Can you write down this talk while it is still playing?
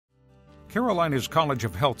Carolinas College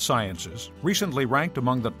of Health Sciences, recently ranked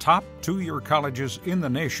among the top two-year colleges in the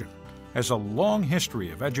nation, has a long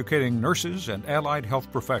history of educating nurses and allied health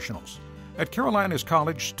professionals. At Carolinas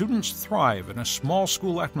College, students thrive in a small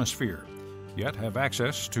school atmosphere, yet have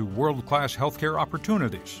access to world-class healthcare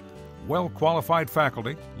opportunities. Well-qualified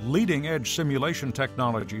faculty, leading-edge simulation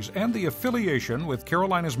technologies, and the affiliation with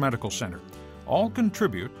Carolinas Medical Center all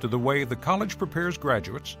contribute to the way the college prepares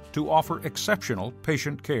graduates to offer exceptional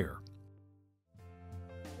patient care.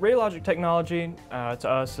 Radiologic technology to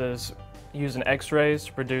us is using X-rays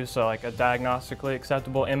to produce a diagnostically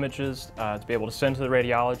acceptable images to be able to send to the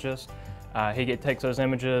radiologist. He takes those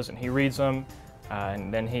images and he reads them,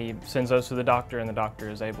 and then he sends those to the doctor, and the doctor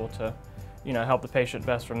is able to, help the patient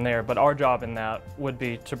best from there. But our job in that would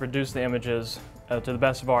be to produce the images to the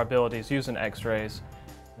best of our abilities using X-rays.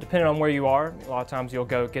 Depending on where you are, a lot of times you'll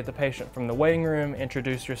go get the patient from the waiting room,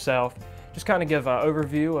 introduce yourself, just kind of give an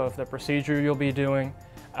overview of the procedure you'll be doing.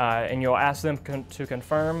 And you'll ask them to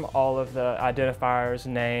confirm all of the identifiers,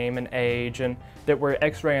 name and age, and that we're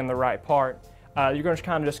x-raying the right part. You're going to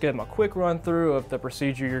kind of just give them a quick run through of the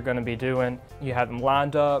procedure you're going to be doing. You have them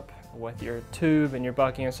lined up with your tube and your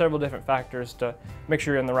bucking and several different factors to make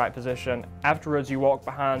sure you're in the right position. Afterwards, you walk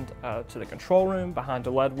behind to the control room, behind a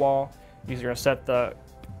lead wall. You're going to set the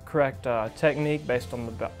correct technique based on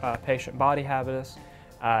the patient body habitus.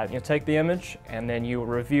 You'll take the image and then you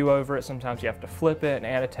review over it. Sometimes you have to flip it and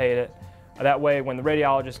annotate it. That way, when the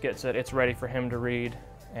radiologist gets it, it's ready for him to read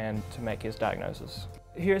and to make his diagnosis.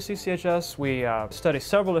 Here at CCHS, we study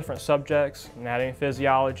several different subjects: anatomy,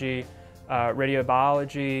 physiology,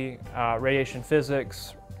 radiobiology, radiation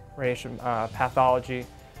physics, radiation pathology,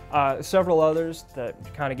 several others that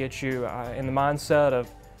kind of get you in the mindset of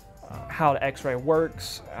how the X-ray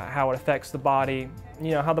works, how it affects the body,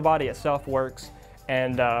 how the body itself works.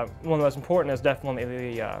 And one of the most important is definitely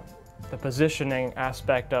the positioning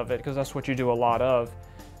aspect of it, because that's what you do a lot of,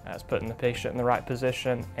 is putting the patient in the right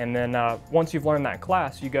position. And then once you've learned that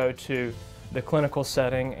class, you go to the clinical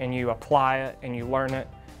setting and you apply it and you learn it,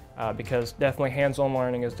 because definitely hands-on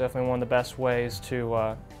learning is definitely one of the best ways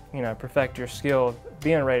to perfect your skill of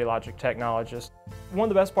being a radiologic technologist. One of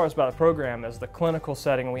the best parts about the program is the clinical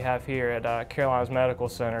setting we have here at Carolinas Medical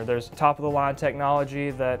Center. There's top-of-the-line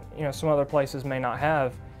technology that some other places may not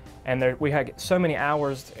have, and we have so many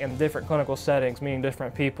hours in different clinical settings, meeting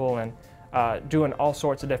different people and doing all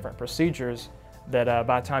sorts of different procedures that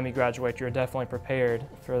by the time you graduate, you're definitely prepared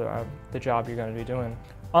for the job you're going to be doing.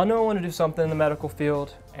 I know I want to do something in the medical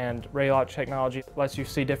field, and radiologic technology lets you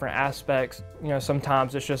see different aspects.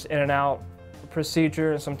 Sometimes it's just in and out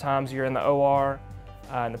procedure, and sometimes you're in the OR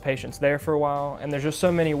and the patient's there for a while. And there's just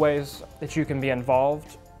so many ways that you can be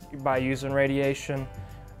involved by using radiation.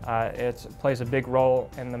 It plays a big role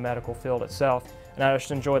in the medical field itself. And I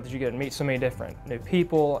just enjoy that you get to meet so many different new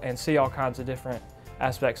people and see all kinds of different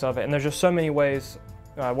aspects of it. And there's just so many ways,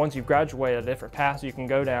 once you've graduated, different paths you can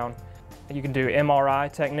go down. You can do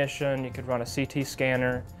MRI technician, you could run a CT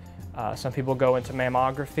scanner, some people go into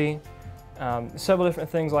mammography, several different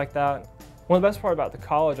things like that. One of the best part about the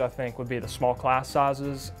college, I think, would be the small class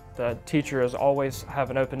sizes. The teachers always have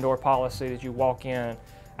an open door policy that you walk in.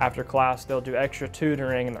 After class, they'll do extra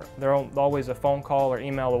tutoring, and they're always a phone call or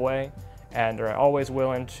email away, and are always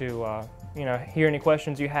willing to hear any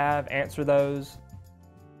questions you have, answer those.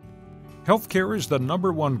 Healthcare is the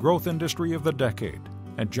 #1 growth industry of the decade,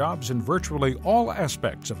 and jobs in virtually all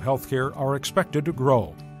aspects of healthcare are expected to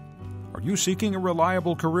grow. Are you seeking a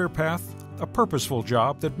reliable career path, a purposeful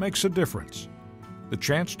job that makes a difference? The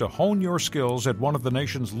chance to hone your skills at one of the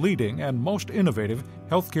nation's leading and most innovative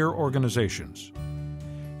healthcare organizations.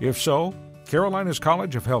 If so, Carolinas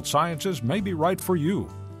College of Health Sciences may be right for you.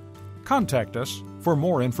 Contact us for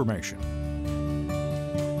more information.